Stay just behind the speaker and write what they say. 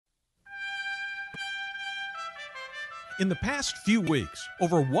In the past few weeks,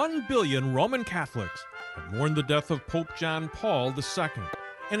 over 1 billion Roman Catholics have mourned the death of Pope John Paul II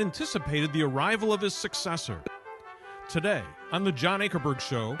and anticipated the arrival of his successor. Today, on the John Ankerberg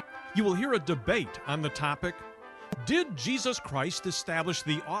Show, you will hear a debate on the topic, did Jesus Christ establish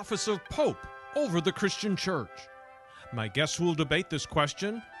the office of Pope over the Christian Church? My guests who will debate this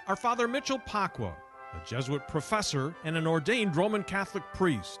question are Father Mitchell Pacwa, a Jesuit professor and an ordained Roman Catholic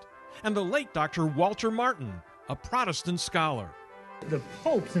priest, and the late Dr. Walter Martin, a Protestant scholar. The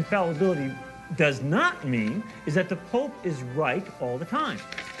Pope's infallibility does not mean is that the Pope is right all the time.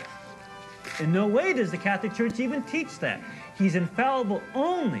 In no way does the Catholic Church even teach that. He's infallible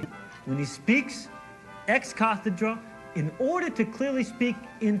only when he speaks ex cathedra in order to clearly speak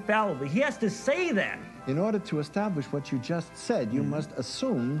infallibly. He has to say that. In order to establish what you just said, you must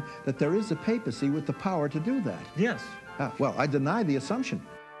assume that there is a papacy with the power to do that. Yes. Well, I deny the assumption.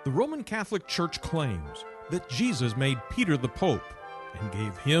 The Roman Catholic Church claims that Jesus made Peter the Pope and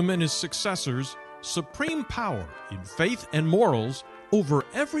gave him and his successors supreme power in faith and morals over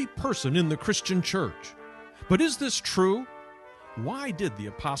every person in the Christian Church. But is this true? Why did the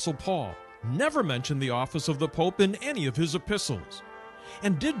Apostle Paul never mention the office of the Pope in any of his epistles?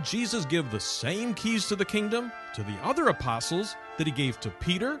 And did Jesus give the same keys to the kingdom to the other apostles that he gave to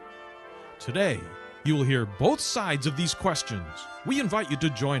Peter? Today, you will hear both sides of these questions. We invite you to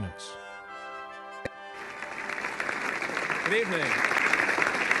join us. Good evening.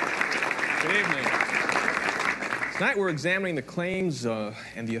 Good evening. Tonight we're examining the claims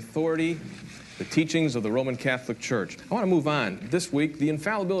and the authority, the teachings of the Roman Catholic Church. I want to move on. This week, the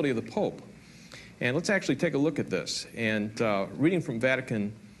infallibility of the Pope. And let's actually take a look at this. And reading from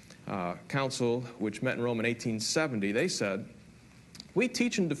Vatican Council, which met in Rome in 1870, they said, "We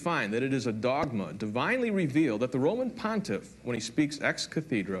teach and define that it is a dogma divinely revealed that the Roman Pontiff, when he speaks ex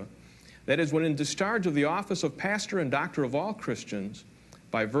cathedra, that is, when in discharge of the office of pastor and doctor of all Christians,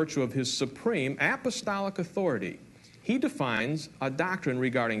 by virtue of his supreme apostolic authority, he defines a doctrine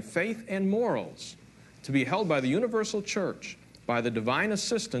regarding faith and morals to be held by the universal church, by the divine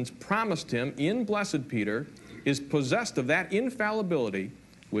assistance promised him in Blessed Peter, is possessed of that infallibility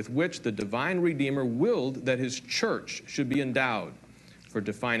with which the divine Redeemer willed that his church should be endowed, for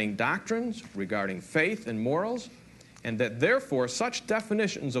defining doctrines regarding faith and morals, and that therefore such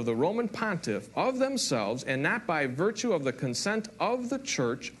definitions of the Roman Pontiff of themselves and not by virtue of the consent of the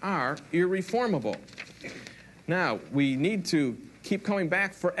Church are irreformable." Now, we need to keep coming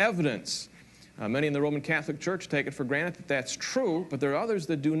back for evidence. Many in the Roman Catholic Church take it for granted that that's true, but there are others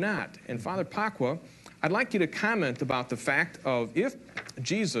that do not. And Father Pacwa, I'd like you to comment about the fact of if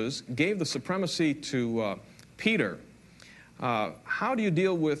Jesus gave the supremacy to Peter, how do you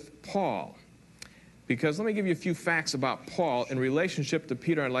deal with Paul? Because let me give you a few facts about Paul in relationship to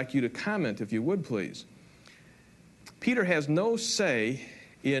Peter. I'd like you to comment, if you would, please. Peter has no say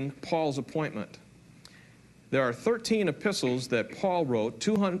in Paul's appointment. There are 13 epistles that Paul wrote,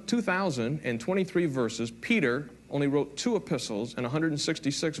 2,023 verses. Peter only wrote 2 epistles and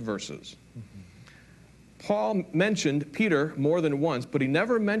 166 verses. Paul mentioned Peter more than once, but he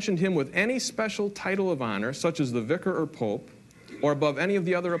never mentioned him with any special title of honor, such as the vicar or pope, or above any of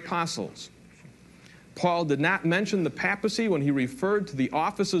the other apostles. Paul did not mention the papacy when he referred to the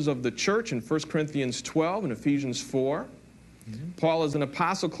offices of the church in 1 Corinthians 12 and Ephesians 4. Paul as an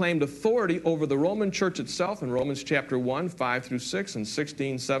apostle claimed authority over the Roman church itself in Romans chapter 1, 5 through 6 and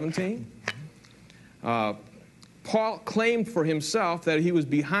 16, 17. Paul claimed for himself that he was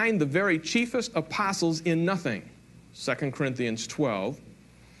behind the very chiefest apostles in nothing, 2 Corinthians 12.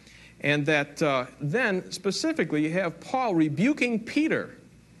 And that then specifically you have Paul rebuking Peter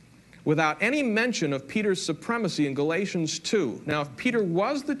without any mention of Peter's supremacy in Galatians 2. Now, if Peter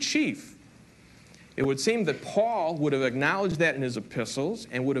was the chief, it would seem that Paul would have acknowledged that in his epistles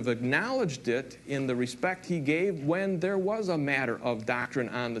and would have acknowledged it in the respect he gave when there was a matter of doctrine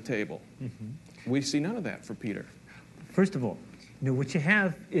on the table. We see none of that for Peter. First of all, what you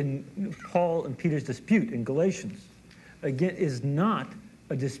have in Paul and Peter's dispute in Galatians, again, is not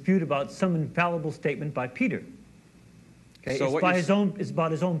a dispute about some infallible statement by Peter. Okay? So it's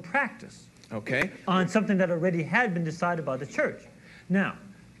about his own practice. Okay. On something that already had been decided by the church. Now,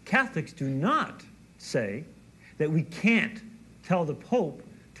 Catholics do not say that we can't tell the Pope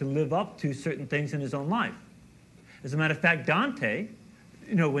to live up to certain things in his own life. As a matter of fact, Dante,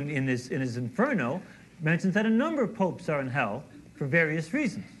 when in his Inferno, mentions that a number of popes are in hell for various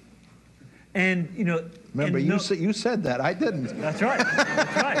reasons. And, Remember, you said that. I didn't. That's right.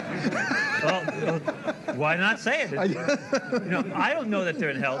 That's right. Well, why not say it? I don't know that they're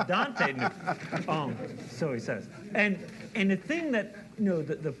in hell. Dante knew. So he says. And the thing that,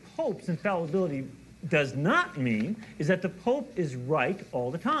 the Pope's infallibility does not mean is that the Pope is right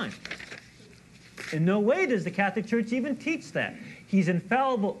all the time. In no way does the Catholic Church even teach that. He's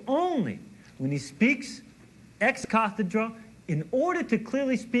infallible only when he speaks ex cathedra in order to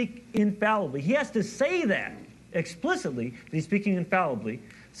clearly speak infallibly. He has to say that explicitly, that he's speaking infallibly.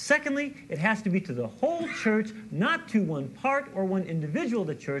 Secondly, it has to be to the whole church, not to one part or one individual of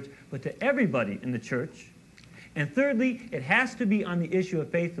the church, but to everybody in the church. And thirdly, it has to be on the issue of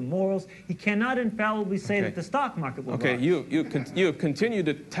faith and morals. He cannot infallibly say that the stock market will rise. You have continued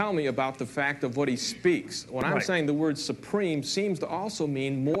to tell me about the fact of what he speaks. When I'm saying the word supreme seems to also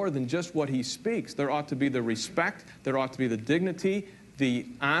mean more than just what he speaks. There ought to be the respect, there ought to be the dignity, the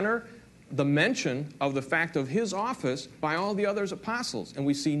honor, the mention of the fact of his office by all the other apostles. And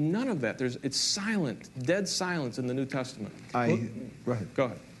we see none of that. It's silent, dead silence in the New Testament. Go ahead. Go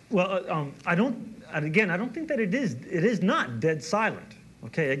ahead. Well, I don't think that it is not dead silent.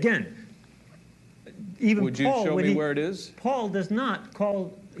 Okay, again, even Would you Paul, show me where it is? Paul does not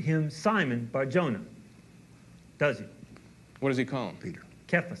call him Simon Bar-Jonah, does he? What does he call him? Peter.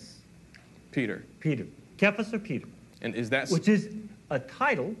 Cephas. Peter. Peter. Cephas or Peter. And is that... Which is a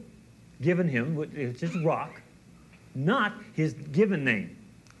title given him, which is rock, not his given name.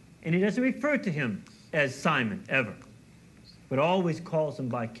 And he doesn't refer to him as Simon ever, but always calls him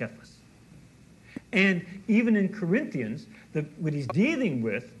by Cephas. And even in Corinthians, what he's dealing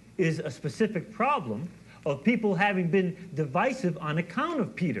with is a specific problem of people having been divisive on account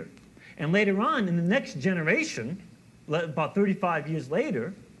of Peter. And later on, in the next generation, about 35 years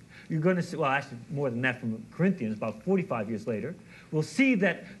later, you're going to see, well, actually more than that from Corinthians, about 45 years later, we'll see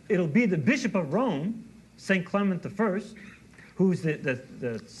that it'll be the Bishop of Rome, St. Clement I, who's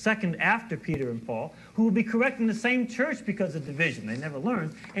the second after Peter and Paul, who will be correcting the same church because of division. They never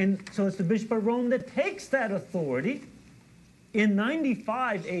learned. And so it's the Bishop of Rome that takes that authority in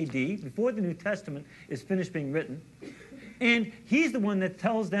 95 AD, before the New Testament is finished being written. And he's the one that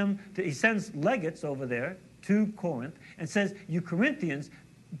tells them, he sends legates over there to Corinth and says, you Corinthians,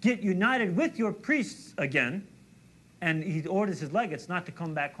 get united with your priests again. And he orders his legates not to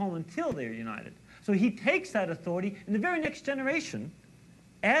come back home until they're united. So he takes that authority in the very next generation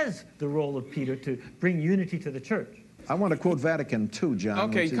as the role of Peter to bring unity to the church. I want to quote Vatican II, John.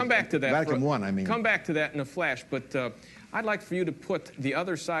 Okay, come back to that. Vatican I, I mean. Come back to that in a flash, but I'd like for you to put the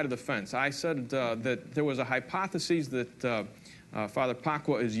other side of the fence. I said that there was a hypothesis that Father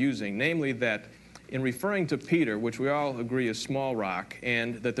Pacwa is using, namely that in referring to Peter, which we all agree is small rock,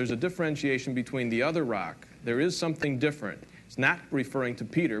 and that there's a differentiation between the other rock, there is something different. It's not referring to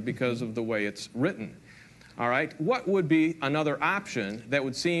Peter because of the way it's written. All right? What would be another option that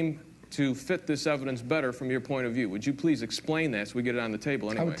would seem to fit this evidence better from your point of view? Would you please explain that so we get it on the table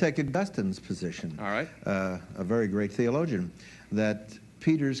anyway? I would take Augustine's position. All right. A very great theologian, that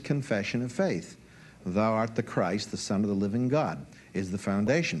Peter's confession of faith, thou art the Christ, the Son of the living God, is the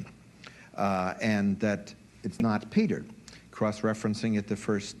foundation. And that it's not Peter. Cross-referencing it to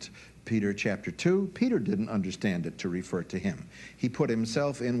 1 Peter chapter 2, Peter didn't understand it to refer to him. He put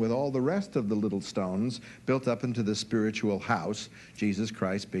himself in with all the rest of the little stones built up into the spiritual house, Jesus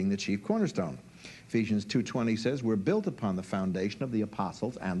Christ being the chief cornerstone. Ephesians 2:20 says, we're built upon the foundation of the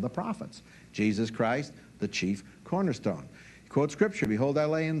apostles and the prophets. Jesus Christ, the chief cornerstone. He quotes scripture, behold, I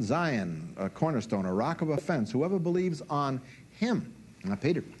lay in Zion a cornerstone, a rock of offense. Whoever believes on him, not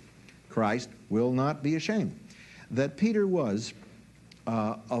Peter, Christ, will not be ashamed. That Peter was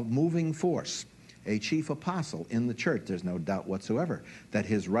a moving force, a chief apostle in the church. There's no doubt whatsoever that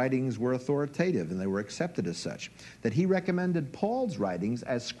his writings were authoritative and they were accepted as such. That he recommended Paul's writings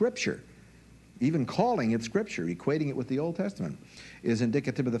as scripture, even calling it scripture, equating it with the Old Testament, is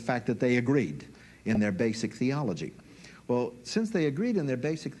indicative of the fact that they agreed in their basic theology. Well, since they agreed in their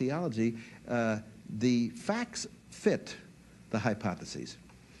basic theology, the facts fit the hypotheses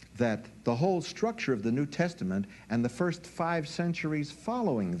that the whole structure of the New Testament and the first 5 centuries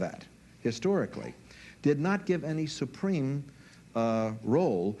following that, historically, did not give any supreme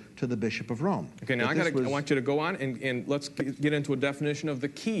role to the Bishop of Rome. Okay, now I want you to go on and let's get into a definition of the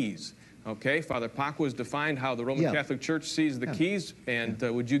keys. Okay, Father Pacwa has defined how the Roman Catholic Church sees the keys, and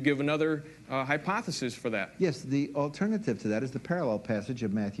would you give another hypothesis for that? Yes, the alternative to that is the parallel passage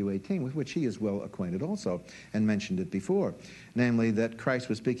of Matthew 18, with which he is well acquainted also, and mentioned it before, namely that Christ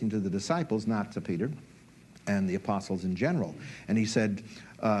was speaking to the disciples, not to Peter, and the apostles in general. And he said,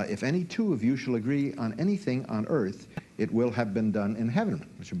 if any two of you shall agree on anything on earth, it will have been done in heaven,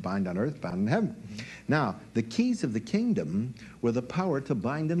 which are bind on earth, bound in heaven. Mm-hmm. Now, the keys of the kingdom were the power to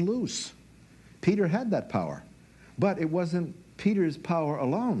bind and loose. Peter had that power, but it wasn't Peter's power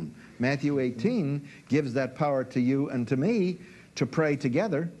alone. Matthew 18 gives that power to you and to me to pray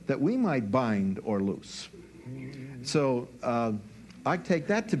together that we might bind or loose. So I take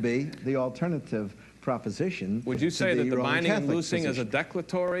that to be the alternative proposition. Would you say that the Roman binding and Catholic loosing is a position.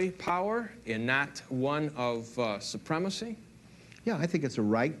 declaratory power and not one of supremacy? Yeah, I think it's a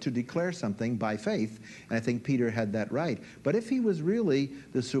right to declare something by faith, and I think Peter had that right. But if he was really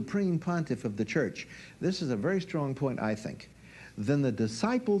the supreme pontiff of the church, this is a very strong point, I think, then the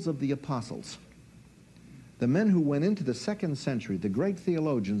disciples of the apostles, the men who went into the 2nd century, the great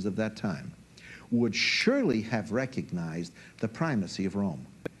theologians of that time, would surely have recognized the primacy of Rome.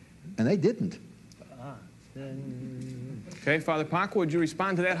 And they didn't. Okay, Father Paco, would you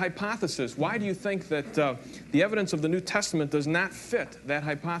respond to that hypothesis? Why do you think that the evidence of the New Testament does not fit that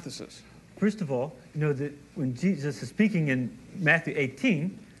hypothesis? First of all, you know that when Jesus is speaking in Matthew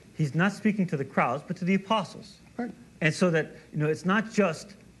 18, he's not speaking to the crowds, but to the apostles. Right. And so that, you know, it's not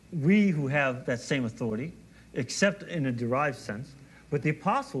just we who have that same authority, except in a derived sense, but the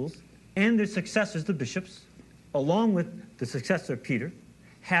apostles and their successors, the bishops, along with the successor Peter,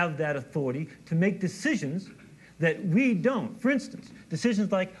 have that authority to make decisions that we don't. For instance,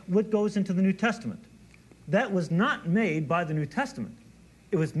 decisions like what goes into the New Testament. That was not made by the New Testament.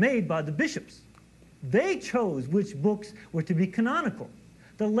 It was made by the bishops. They chose which books were to be canonical.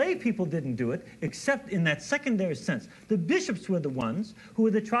 The lay people didn't do it, except in that secondary sense. The bishops were the ones who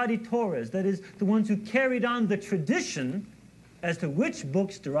were the traditores, that is, the ones who carried on the tradition as to which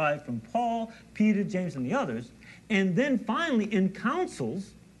books derived from Paul, Peter, James, and the others. And then finally, in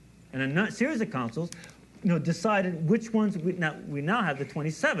councils, and a series of councils, you know, decided which ones we now have the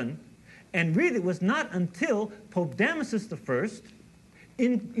 27. And really, it was not until Pope Damasus I,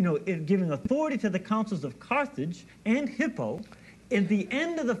 in giving authority to the councils of Carthage and Hippo, at the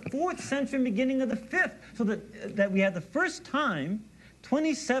end of the 4th century, beginning of the 5th, so that we had the first time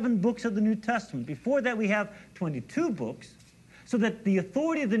 27 books of the New Testament. Before that, we have 22 books, so that the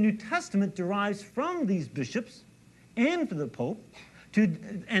authority of the New Testament derives from these bishops and from the Pope,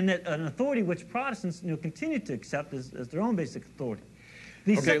 and that an authority which Protestants continue to accept as their own basic authority.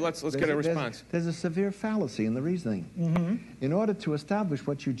 Okay, let's get a response. There's a severe fallacy in the reasoning. Mm-hmm. In order to establish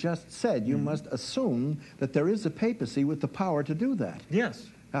what you just said, you must assume that there is a papacy with the power to do that. Yes.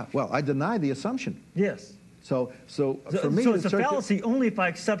 Well, I deny the assumption. Yes. So for me, so it's a fallacy only if I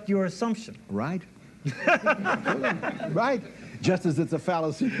accept your assumption. Right. Right. Just as it's a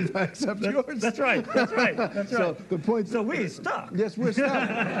fallacy if I accept yours. That's right. That's right. That's right. So the point. So we're stuck. Yes, we're stuck.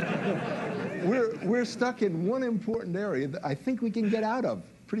 We're stuck in one important area that I think we can get out of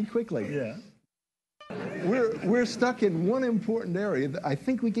pretty quickly. Yeah. We're stuck in one important area that I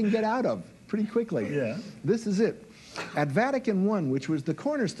think we can get out of pretty quickly. Yeah. This is it. At Vatican I, which was the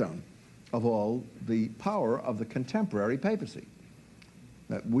cornerstone of all the power of the contemporary papacy.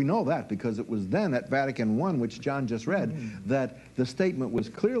 We know that because it was then at Vatican I, which John just read, that the statement was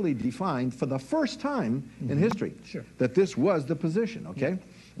clearly defined for the first time in history, that this was the position, okay?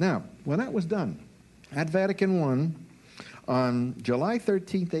 Now, when that was done, at Vatican I, on July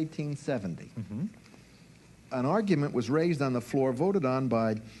 13th, 1870, an argument was raised on the floor, voted on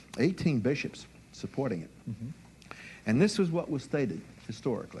by 18 bishops supporting it. And this was what was stated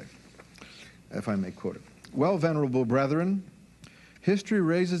historically, if I may quote it. Well, venerable brethren, history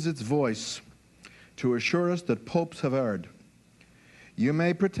raises its voice to assure us that popes have erred. You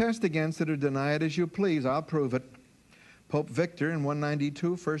may protest against it or deny it as you please. I'll prove it. Pope Victor in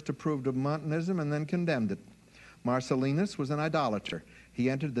 192 first approved of Montanism and then condemned it. Marcellinus was an idolater. He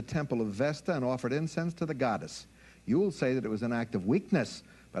entered the temple of Vesta and offered incense to the goddess. You will say that it was an act of weakness,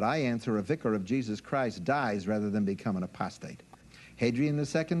 but I answer a vicar of Jesus Christ dies rather than become an apostate. Hadrian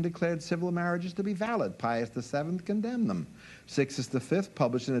II declared civil marriages to be valid. Pius VII condemned them. Sixtus V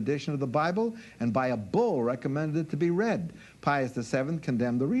published an edition of the Bible and by a bull recommended it to be read. Pius VII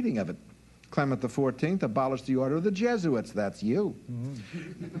condemned the reading of it. Clement XIV abolished the order of the Jesuits. That's you.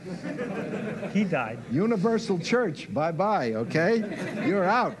 He died. Universal Church, bye-bye, okay? You're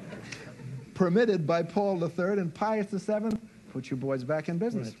out. Permitted by Paul III, and Pius VII put you boys back in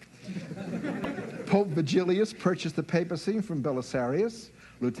business. Pope Vigilius purchased the papacy from Belisarius,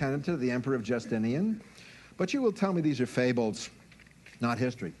 lieutenant to the Emperor of Justinian. But you will tell me these are fables, not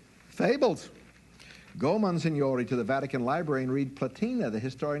history. Fables. Go, Monsignori, to the Vatican Library and read Platina, the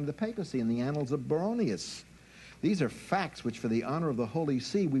historian of the papacy, and the Annals of Baronius. These are facts which, for the honor of the Holy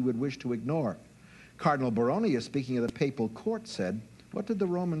See, we would wish to ignore. Cardinal Baronius, speaking of the papal court, said, "What did the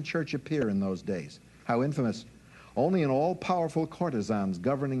Roman Church appear in those days? How infamous! Only an all-powerful courtesans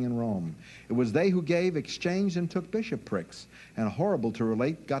governing in Rome. It was they who gave, exchanged, and took bishoprics, and horrible to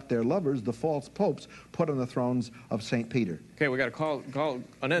relate, got their lovers, the false popes, put on the thrones of St. Peter." Okay, we got to call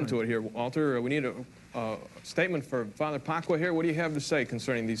an end to it here, Walter. We need statement for Father Pacwa here. What do you have to say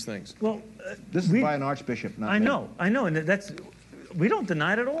concerning these things? Well, This is by an archbishop, not me. I know, and we don't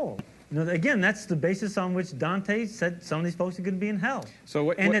deny it at all. Again, that's the basis on which Dante said some of these folks are going to be in hell.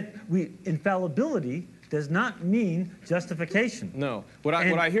 So infallibility does not mean justification. No. What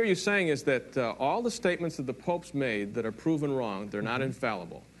I hear you saying is that all the statements that the Pope's made that are proven wrong, they're not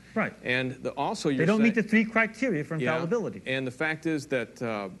infallible. Right. And also you're They don't saying, meet the 3 criteria for infallibility. Yeah, and the fact is that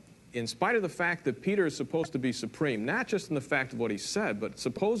in spite of the fact that Peter is supposed to be supreme, not just in the fact of what he said, but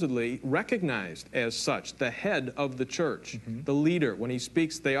supposedly recognized as such, the head of the church, the leader. When he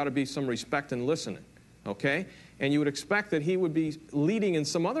speaks, there ought to be some respect and listening, okay? And you would expect that he would be leading in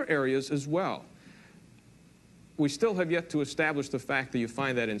some other areas as well. We still have yet to establish the fact that you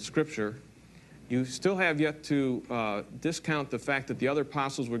find that in Scripture. You still have yet to discount the fact that the other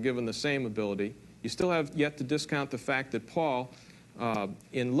apostles were given the same ability. You still have yet to discount the fact that Paul,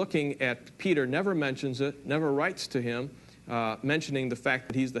 in looking at Peter, never mentions it, never writes to him, mentioning the fact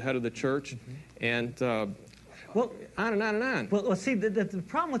that he's the head of the church, and well, on and on and on. Well, see, the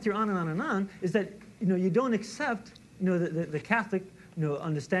problem with your on and on and on is that you don't accept the Catholic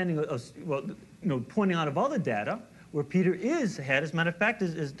understanding of pointing out of other data where Peter is head. As a matter of fact,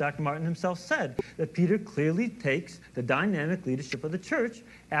 as Dr. Martin himself said, that Peter clearly takes the dynamic leadership of the church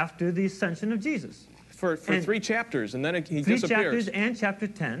after the ascension of Jesus. For 3 chapters, and then he 3 disappears. chapters and chapter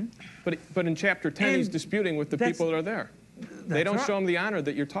 10. But in chapter 10, he's disputing with the people that are there. They don't show him the honor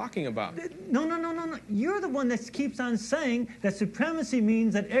that you're talking about. No. You're the one that keeps on saying that supremacy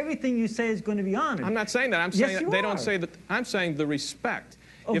means that everything you say is going to be honored. I'm not saying that. I'm saying they don't say that. I'm saying the respect.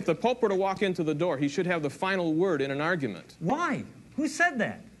 Oh. If the Pope were to walk into the door, he should have the final word in an argument. Why? Who said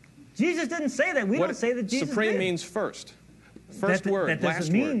that? Jesus didn't say that. We don't say that Jesus supreme did. Means first. First word, that last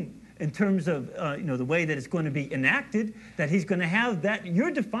doesn't mean, word. In terms of the way that it's going to be enacted, that he's going to have that. You're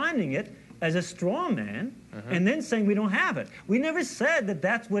defining it as a straw man, and then saying we don't have it. We never said that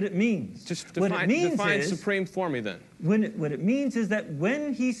that's what it means. Just define supreme for me then. What it means is that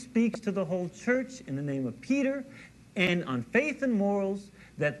when he speaks to the whole church in the name of Peter and on faith and morals,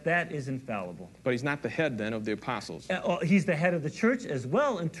 that is infallible. But he's not the head then of the apostles. He's the head of the church as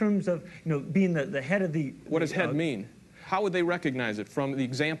well in terms of being the head of the... What does head mean? How would they recognize it from the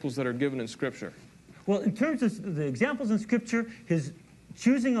examples that are given in Scripture? Well, in terms of the examples in Scripture, his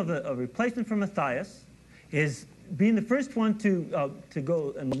choosing of a replacement for Matthias, his being the first one to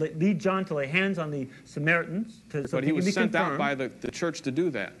go and lead John to lay hands on the Samaritans. But he was sent out by the church to do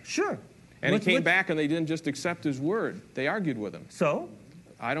that. Sure. And he came back and they didn't just accept his word. They argued with him. So?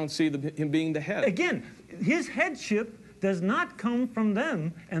 I don't see him being the head. Again, his headship does not come from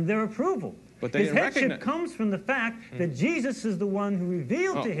them and their approval. But his headship comes from the fact that Jesus is the one who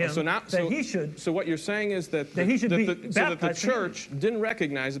revealed to him that he should. So what you're saying is that the church didn't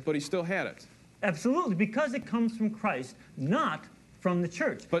recognize it, but he still had it. Absolutely, because it comes from Christ, not from the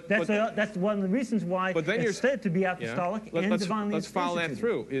church. That's one of the reasons why it's said to be apostolic and divinely instituted. Let's follow that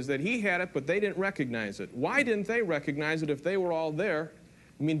through, is that he had it, but they didn't recognize it. Why didn't they recognize it if they were all there?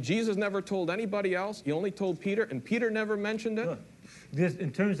 I mean, Jesus never told anybody else. He only told Peter, and Peter never mentioned it. Look,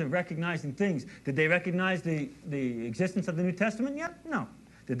 in terms of recognizing things, did they recognize the existence of the New Testament yet? No.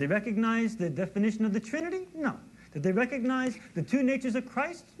 Did they recognize the definition of the Trinity? No. Did they recognize the 2 natures of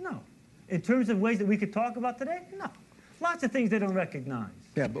Christ? No. In terms of ways that we could talk about today? No. Lots of things they don't recognize.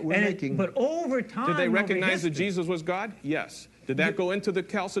 Yeah, but but over time, did they recognize that Jesus was God? Yes. Did that go into the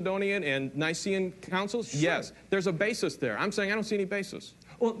Chalcedonian and Nicene councils? Sure. Yes. There's a basis there. I'm saying I don't see any basis.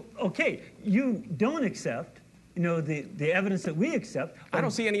 Well, okay, you don't accept, the evidence that we accept. I don't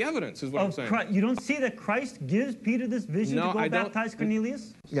see any evidence, is what I'm saying. Christ. You don't see that Christ gives Peter this vision to go baptize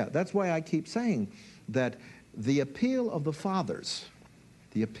Cornelius? Yeah, that's why I keep saying that the appeal of the fathers,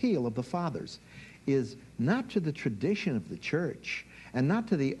 is not to the tradition of the church and not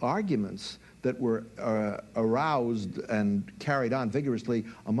to the arguments that were aroused and carried on vigorously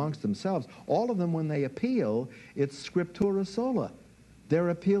amongst themselves. All of them, when they appeal, it's scriptura sola.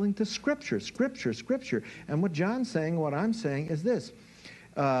 They're appealing to Scripture, Scripture, Scripture. And what John's saying, what I'm saying is this.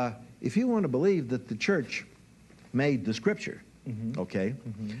 If you want to believe that the church made the Scripture, you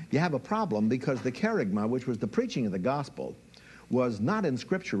have a problem because the kerygma, which was the preaching of the gospel, was not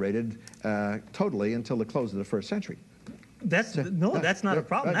inscripturated totally until the close of the 1st century. That's not a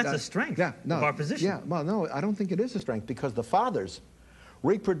problem. That's a strength of our position. Yeah, well, no, I don't think it is a strength because the fathers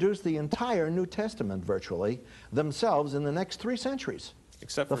reproduced the entire New Testament virtually themselves in the next 3 centuries.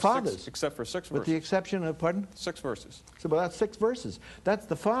 Except the for fathers. Except for 6 verses. With the exception of, pardon? 6 verses. So, well, that's 6 verses. That's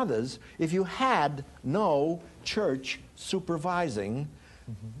the fathers. If you had no church supervising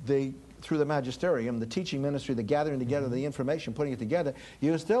through the magisterium, the teaching ministry, the gathering together, the information, putting it together,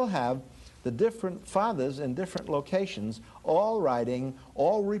 you still have the different fathers in different locations, all writing,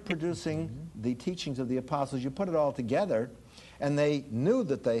 all reproducing the teachings of the apostles. You put it all together, and they knew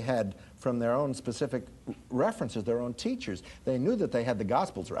that they had, from their own specific references, their own teachers, they knew that they had the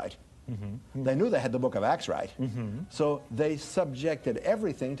Gospels right. They knew they had the book of Acts right. So they subjected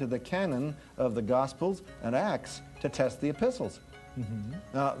everything to the canon of the Gospels and Acts to test the epistles.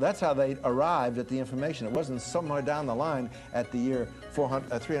 Now, that's how they arrived at the information. It wasn't somewhere down the line at the year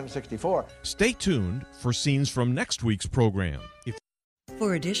 364. Stay tuned for scenes from next week's program.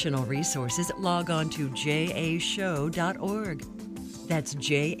 For additional resources, log on to jashow.org. That's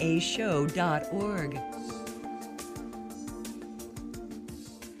jashow.org.